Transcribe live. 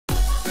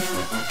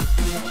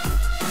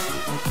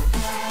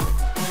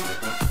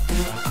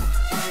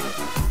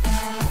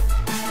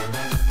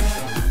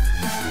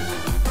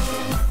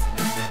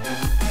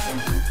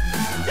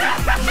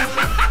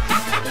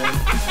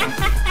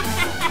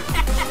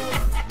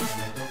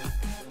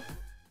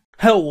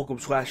Hello, welcome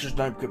Slashers,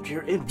 Crypt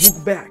here, and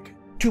welcome back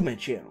to my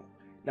channel.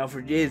 Now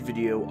for today's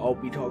video, I'll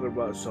be talking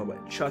about some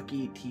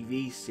Chucky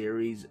TV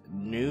series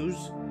news.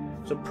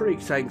 Some pretty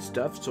exciting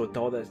stuff, so with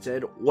all that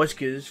said, let's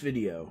get this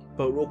video.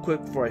 But real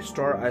quick before I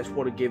start, I just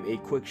want to give a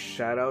quick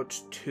shout out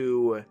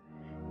to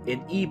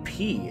an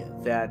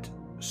EP that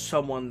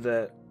someone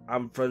that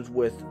I'm friends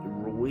with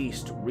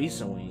released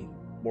recently.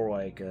 More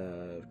like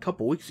a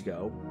couple weeks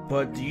ago,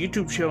 but the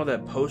YouTube channel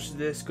that posted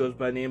this goes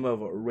by the name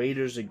of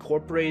Raiders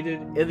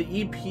Incorporated, and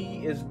the EP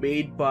is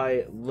made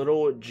by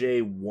Little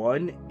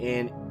J1,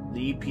 and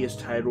the EP is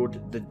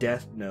titled The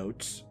Death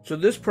Notes. So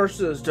this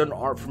person has done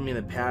art for me in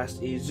the past.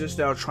 He's just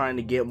now trying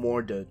to get more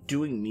into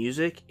doing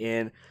music,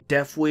 and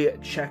definitely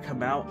check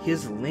him out.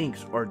 His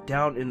links are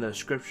down in the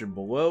description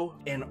below.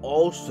 And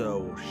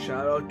also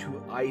shout out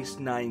to Ice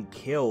 9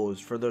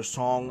 Kills for their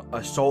song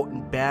Assault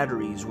and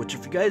Batteries, which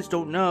if you guys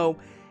don't know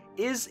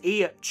is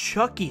a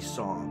Chucky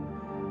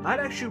song. I'd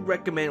actually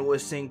recommend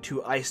listening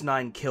to Ice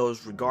 9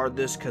 Kills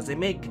regardless, because they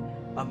make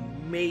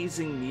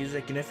amazing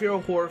music, and if you're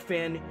a horror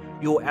fan,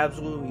 you'll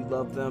absolutely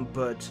love them.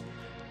 But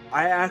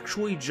I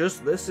actually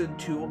just listened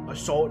to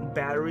Assault and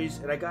Batteries,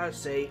 and I gotta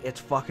say, it's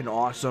fucking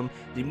awesome.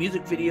 The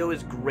music video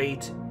is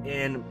great,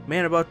 and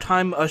man, about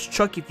time us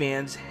Chucky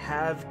fans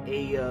have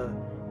a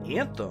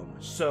anthem.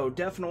 So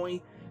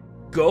definitely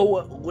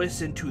go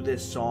listen to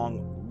this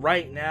song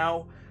right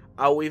now.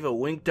 I'll leave a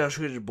link down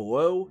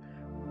below.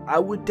 I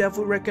would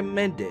definitely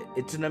recommend it.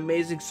 It's an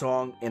amazing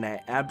song, and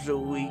I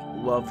absolutely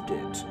loved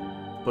it.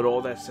 But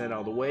all that said out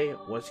of the way,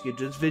 let's get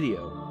to this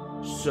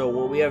video. So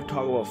what we have to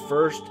talk about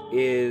first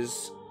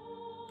is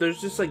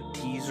there's this like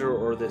teaser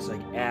or this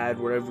like ad,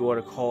 whatever you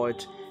want to call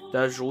it,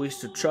 that was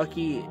released to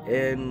Chucky,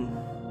 and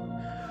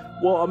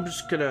well, I'm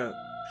just gonna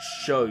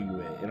show you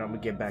it, and I'm gonna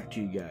get back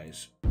to you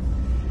guys.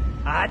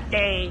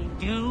 Ate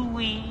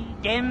Dewey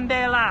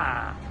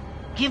Dembela,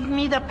 give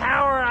me the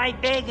power I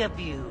beg of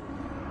you,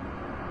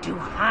 to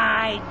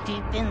hide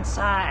deep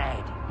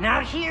inside.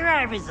 Now here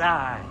I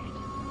reside,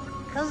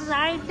 'cause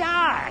I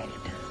died,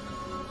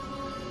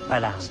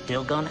 but I'm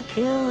still gonna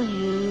kill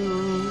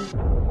you.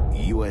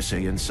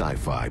 USA and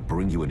Sci-Fi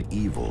bring you an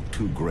evil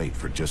too great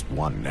for just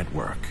one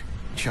network.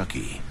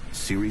 Chucky.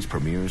 Series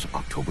premieres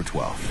October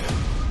 12th.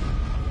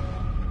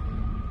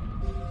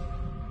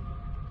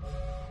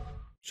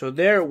 So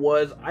there it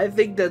was. I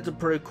think that's a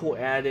pretty cool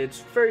ad.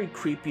 It's very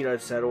creepy and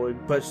unsettling,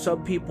 but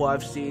some people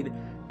I've seen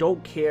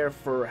don't care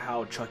for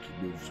how Chucky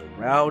moves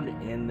around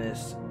in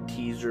this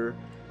teaser.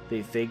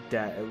 They think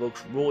that it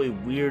looks really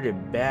weird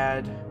and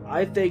bad.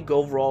 I think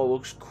overall it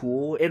looks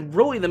cool, and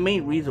really the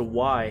main reason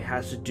why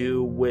has to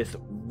do with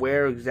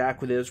where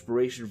exactly the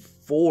inspiration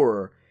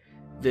for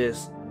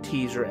this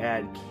teaser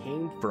ad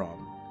came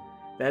from.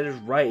 That is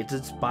right, it's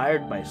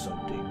inspired by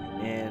something,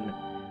 and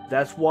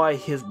that's why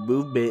his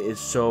movement is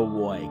so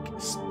like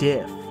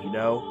stiff, you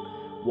know?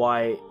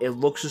 Why it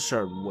looks a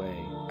certain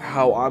way.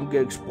 How I'm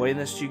gonna explain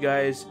this to you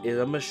guys is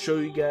I'm gonna show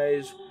you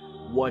guys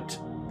what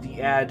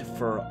the ad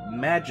for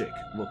Magic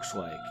looks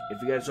like.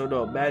 If you guys don't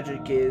know what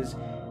Magic is,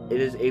 it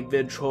is a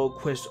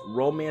ventriloquist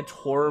romance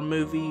horror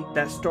movie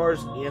that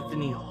stars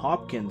Anthony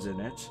Hopkins in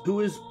it, who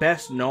is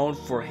best known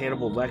for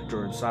Hannibal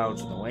Lecter in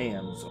Silence of the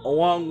Lambs,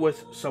 along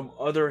with some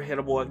other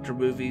Hannibal Lecter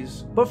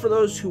movies. But for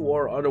those who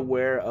are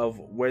unaware of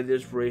where the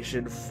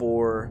inspiration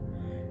for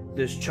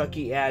this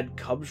Chucky ad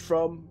comes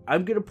from,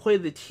 I'm gonna play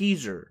the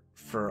teaser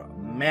for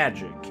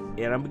Magic,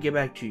 and I'm gonna get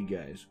back to you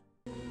guys.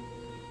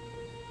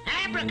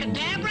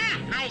 Abracadabra,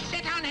 I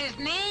sit on his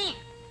knee.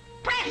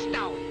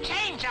 Presto,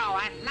 change-o,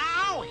 and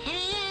now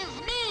he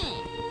is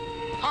me.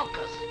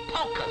 Hocus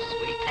pocus,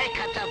 we take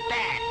her to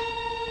bed.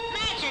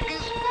 Magic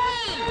is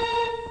free.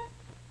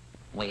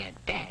 We're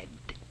dead.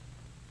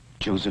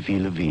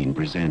 Josephine Levine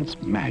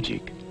presents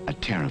Magic, a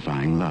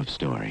terrifying love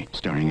story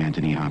starring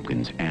Anthony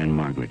Hopkins, Anne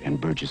Margaret,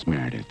 and Burgess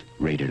Meredith.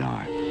 Rated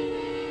R.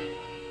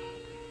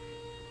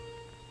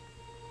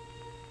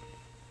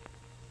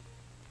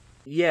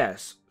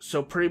 Yes,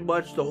 so pretty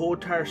much the whole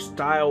entire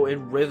style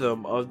and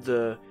rhythm of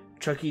the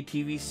Chucky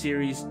TV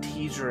series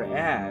teaser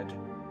ad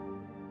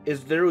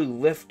is literally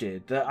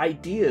lifted. The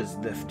idea is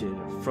lifted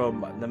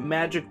from the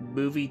Magic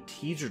movie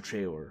teaser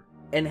trailer.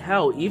 And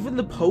hell, even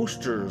the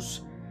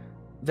posters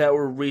that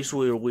were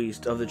recently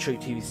released of the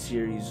Chucky TV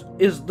series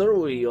is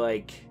literally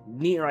like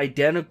near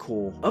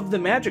identical of the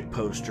Magic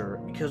poster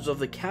because of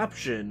the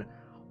caption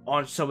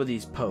on some of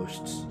these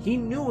posts. He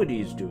knew what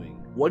he was doing.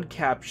 One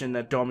caption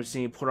that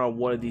Dominic put on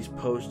one of these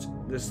posts,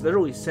 this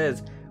literally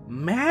says,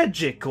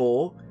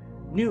 "Magical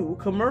new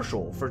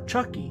commercial for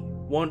Chucky."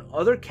 One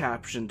other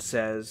caption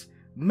says,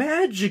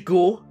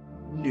 "Magical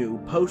new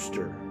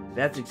poster."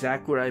 That's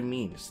exactly what I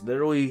mean. It's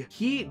literally,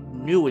 he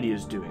knew what he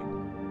was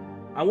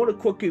doing. I want to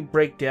quickly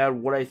break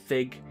down what I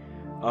think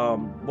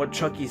what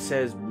Chucky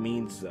says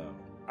means though.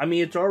 I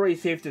mean, it's already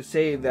safe to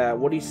say that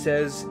what he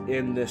says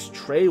in this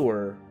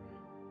trailer,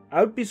 I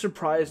would be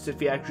surprised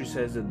if he actually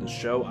says it in the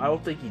show. I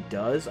don't think he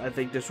does. I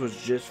think this was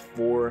just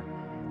for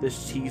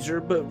this teaser,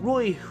 but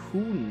really,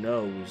 who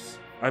knows?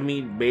 I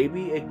mean,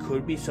 maybe it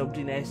could be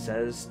something that he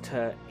says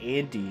to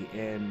Andy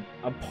in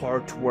a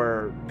part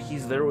where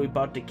he's literally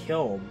about to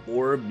kill him.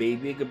 Or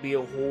maybe it could be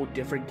a whole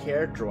different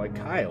character like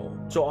Kyle.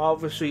 So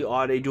obviously,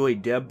 Ade Doi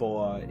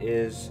Debola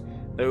is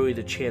literally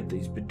the chant that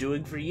he's been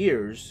doing for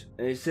years.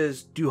 And it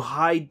says, "Do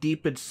hide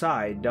deep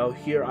inside, now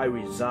here I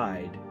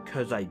reside,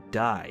 'cause I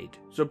died."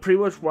 So pretty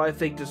much what I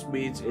think this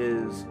means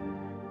is,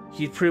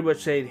 he's pretty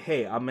much saying,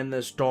 hey, I'm in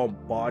this doll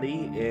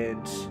body,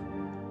 and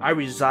I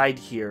reside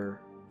here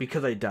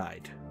because I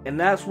died. And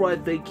that's what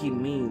I think he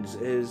means,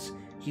 is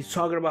he's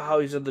talking about how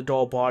he's in the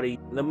doll body.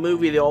 In the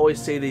movie, they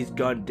always say that he's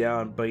gunned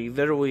down, but he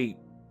literally,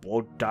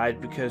 well, died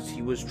because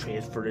he was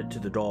transferred into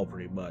the doll,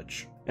 pretty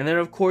much. And then,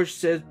 of course, he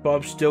says, "But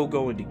I'm still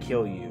going to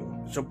kill you."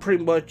 So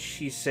pretty much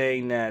he's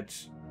saying that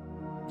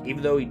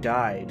even though he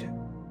died,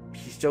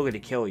 he's still going to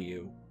kill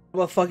you. I'm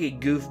a fucking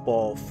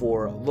goofball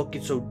for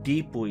looking so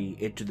deeply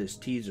into this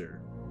teaser.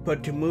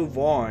 But to move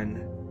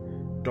on,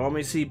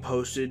 Dominic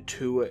posted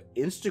to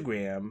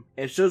Instagram,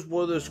 and it shows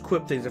one of those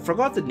quip things. I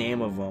forgot the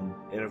name of them.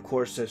 It of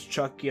course says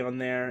Chucky on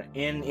there,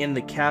 and in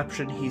the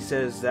caption he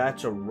says,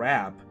 "That's a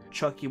wrap.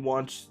 Chucky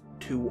wants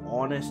to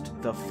honest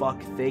the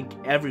fuck thank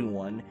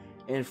everyone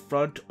in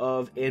front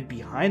of and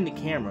behind the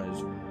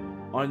cameras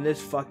on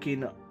this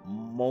fucking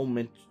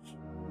momentous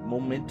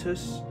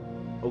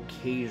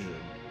occasion."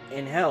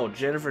 And hell,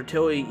 Jennifer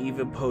Tilly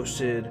even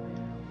posted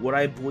what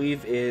I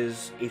believe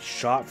is a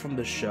shot from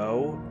the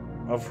show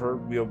of her,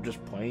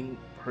 just playing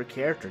her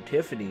character,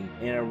 Tiffany,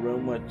 in a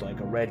room with like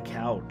a red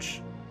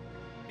couch.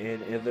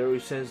 And it literally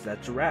says,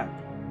 "That's a wrap."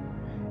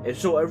 And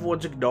so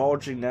everyone's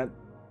acknowledging that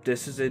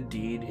this is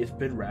indeed, it's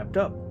been wrapped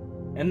up.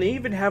 And they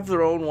even have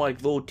their own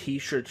like little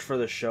t-shirts for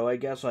the show, I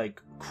guess,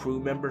 like crew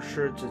member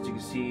shirts, as you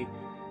can see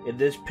in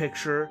this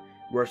picture,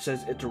 where it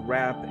says "It's a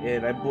wrap."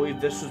 And I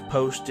believe this was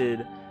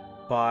posted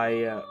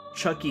by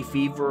Chucky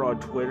Fever on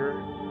Twitter,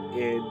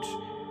 and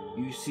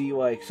you see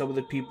like some of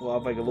the people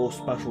have like a little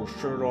special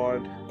shirt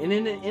on. And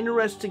in an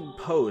interesting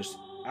post,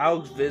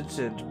 Alex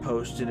Vincent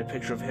posted a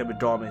picture of him and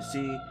Dominic,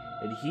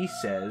 and he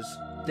says,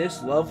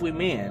 "This lovely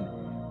man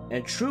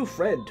and true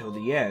friend till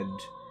the end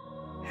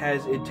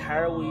has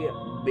entirely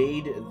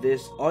made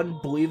this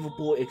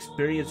unbelievable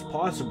experience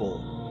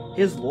possible.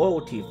 His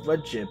loyalty,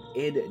 friendship,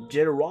 and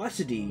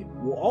generosity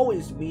will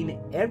always mean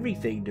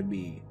everything to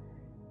me.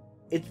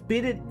 It's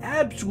been an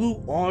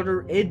absolute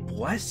honor and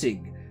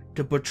blessing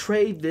to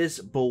portray this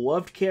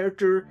beloved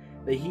character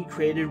that he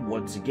created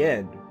once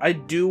again." I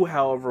do,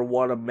 however,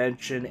 want to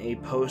mention a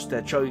post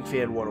that Chucky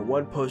Fan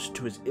 101 posted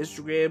to his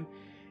Instagram,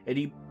 and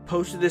he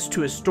posted this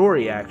to his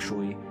story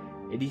actually,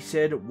 and he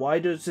said, "Why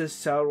does this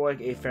sound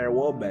like a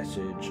farewell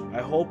message?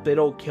 I hope they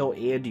don't kill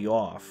Andy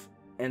off."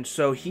 And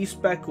so he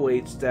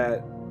speculates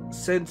that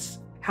since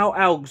how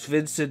Alex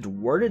Vincent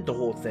worded the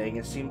whole thing,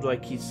 it seems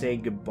like he's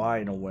saying goodbye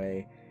in a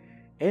way.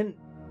 And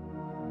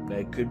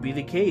that could be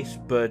the case,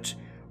 but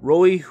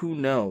really, who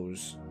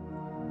knows?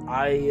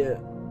 I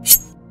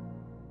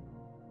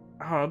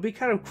don't know, it'd be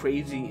kind of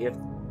crazy if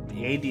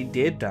Andy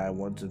did die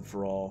once and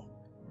for all.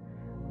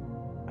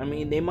 I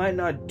mean, they might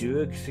not do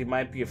it because they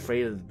might be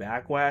afraid of the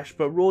backlash,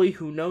 but really,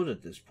 who knows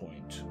at this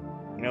point?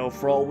 You know,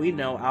 for all we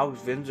know,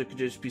 Alex Vincent could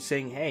just be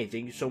saying, "Hey,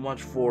 thank you so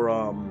much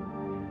for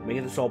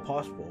making this all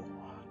possible."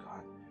 Oh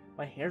god,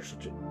 my hair's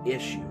such an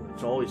issue.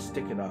 It's always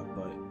sticking up,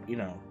 but you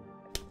know.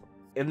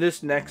 And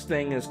this next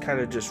thing is kind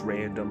of just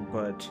random,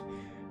 but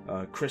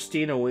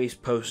Christina Weiss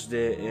posted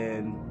it,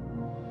 and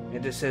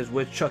it just says,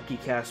 "With Chucky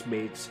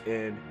castmates,"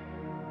 and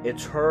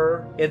it's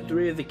her and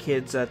 3 of the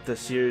kids that the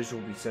series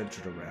will be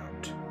centered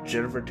around.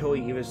 Jennifer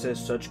Tilly even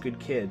says, "Such good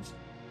kids."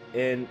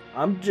 And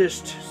I'm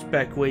just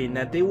speculating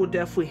that they will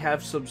definitely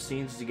have some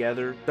scenes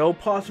together. There'll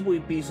possibly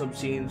be some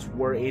scenes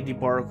where Andy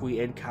Barkley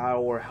and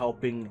Kyle are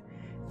helping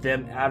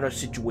them out of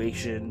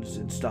situations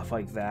and stuff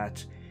like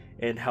that,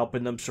 and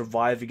helping them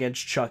survive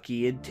against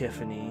Chucky and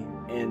Tiffany.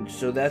 And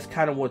so that's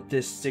kind of what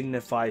this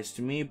signifies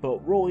to me,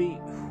 but really,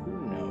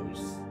 who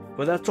knows?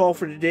 But that's all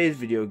for today's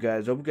video,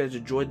 guys. Hope you guys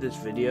enjoyed this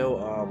video.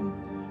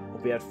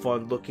 Hope you had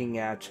fun looking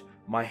at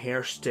my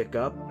hair stick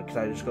up, because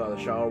I just got out of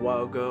the shower a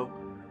while ago.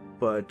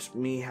 But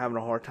me having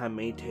a hard time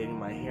maintaining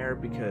my hair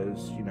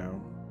because, you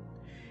know,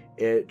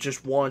 it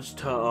just wants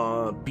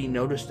to be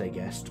noticed, I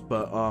guess.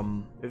 But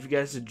if you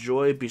guys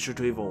enjoyed, be sure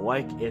to leave a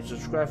like and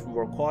subscribe for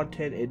more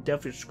content, and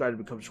definitely subscribe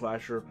to become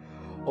Slasher.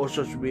 All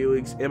social media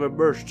links and my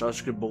merch on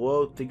screen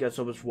below. Thank you guys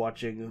so much for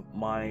watching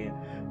my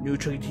new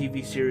Chucky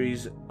TV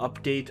series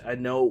update. I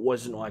know it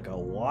wasn't like a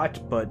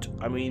lot, but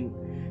I mean,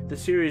 the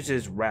series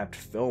is wrapped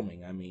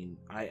filming. I mean,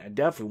 I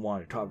definitely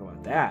want to talk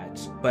about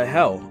that. But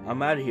hell,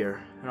 I'm out of here,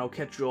 and I'll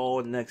catch you all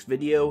in the next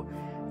video.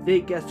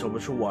 Thank you guys so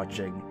much for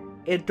watching.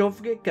 And don't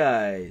forget,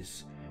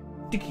 guys,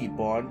 to keep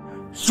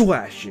on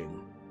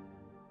slashing.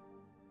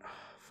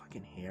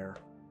 Fucking hair.